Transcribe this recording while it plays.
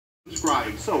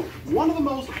Subscribe. So one of the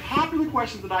most popular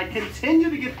questions that I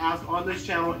continue to get asked on this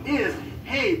channel is,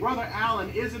 hey, Brother Allen,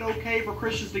 is it okay for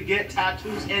Christians to get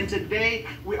tattoos? And today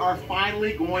we are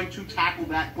finally going to tackle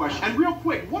that question. And real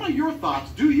quick, what are your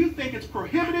thoughts? Do you think it's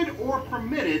prohibited or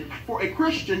permitted for a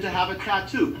Christian to have a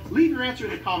tattoo? Leave your answer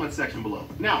in the comment section below.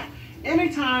 Now,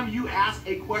 anytime you ask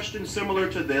a question similar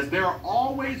to this, there are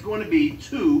always going to be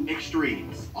two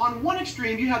extremes. On one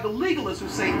extreme, you have the legalists who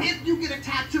say, if you get a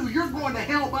tattoo, you're going to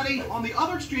hell, buddy. On the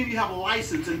other extreme, you have a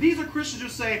license. And these are Christians who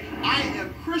say, I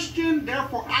am Christian,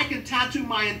 therefore I can tattoo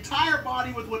my entire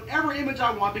body with whatever image I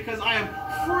want because I am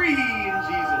free in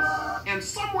Jesus. And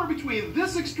somewhere between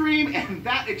this extreme and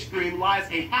that extreme lies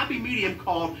a happy medium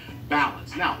called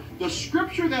balance. Now, the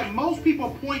scripture that most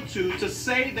people point to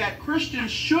say that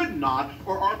Christians should not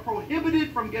or are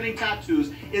prohibited from getting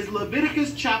tattoos is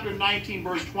Leviticus chapter 19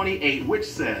 verse 28, which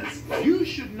says, you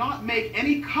should not make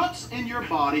any cuts in your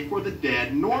body for the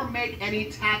dead, nor make any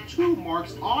tattoo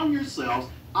marks on yourselves.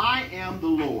 I am the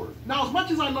Lord. Now, as much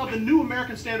as I love the New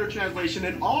American Standard Translation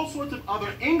and all sorts of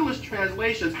other English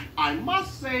translations, I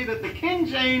must say that the King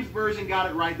James Version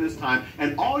got it right this time,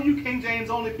 and all you King James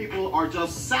only people are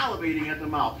just salivating at the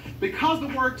mouth. Because the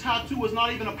word tattoo was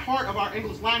not even a part of our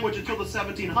English language until the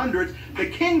 1700s, the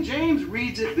King James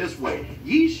reads it this way: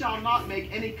 ye shall not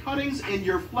make any cuttings in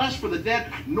your flesh for the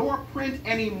dead, nor print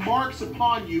any marks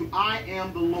upon you. I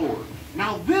am the Lord.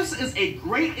 Now, this is a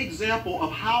great example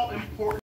of how important